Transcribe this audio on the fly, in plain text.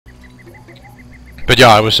But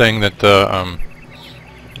yeah, I was saying that the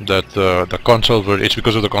console version, it's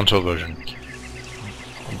because of the console version.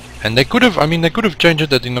 And they could have, I mean, they could have changed it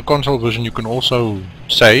that in the console version you can also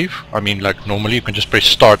save. I mean, like normally you can just press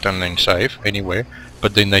start and then save anywhere,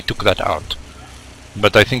 but then they took that out.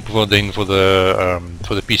 But I think for the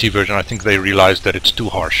PC version, I think they realized that it's too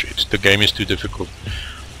harsh. The game is too difficult.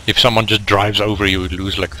 If someone just drives over you, would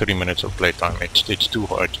lose like 30 minutes of playtime. It's too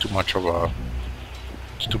hard. It's too much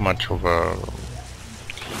of a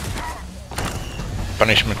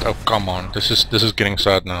punishment. Oh come on, this is getting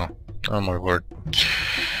sad now. Oh my word.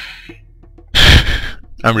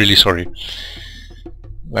 I'm really sorry.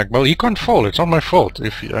 Like, well, he can't fall. It's not my fault.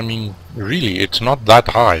 I mean, really, it's not that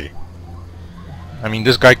high. I mean,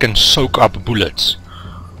 this guy can soak up bullets,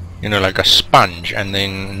 you know, like a sponge, and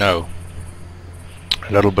then no.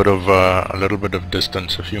 A little bit of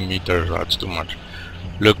distance, a few meters. That's too much.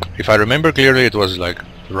 Look, if I remember clearly, it was like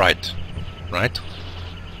right?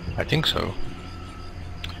 I think so.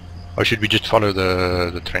 Or should we just follow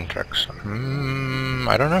the train tracks?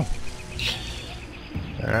 I don't know.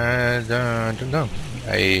 I don't know.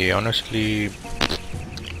 I honestly...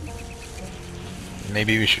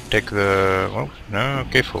 Maybe we should take the... Oh, no,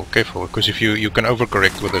 careful, because if you can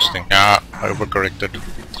overcorrect with this thing. Yeah, I overcorrected.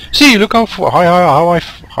 See, look how high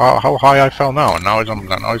I fell now. And now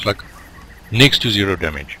it's like next to 0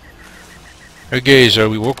 damage. Okay, so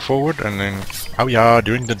we walk forward and then... Oh yeah,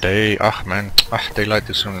 during the day. Ah man, daylight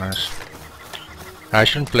is so nice. I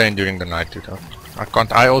shouldn't play during the night, you know. I can't.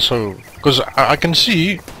 I also... Because I can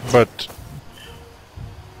see, but...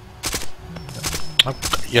 Oh,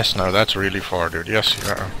 yes, no, that's really far, dude. Yes,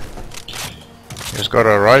 yeah. He's got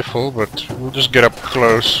a rifle, but we'll just get up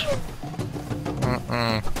close.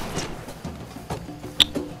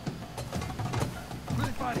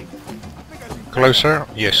 Closer?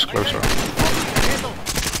 Yes, closer.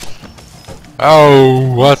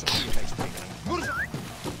 Oh, what?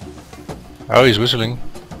 Oh, he's whistling.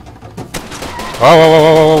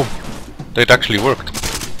 Whoa. That actually worked.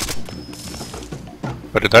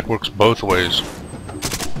 But that works both ways.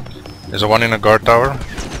 There's a one in a guard tower.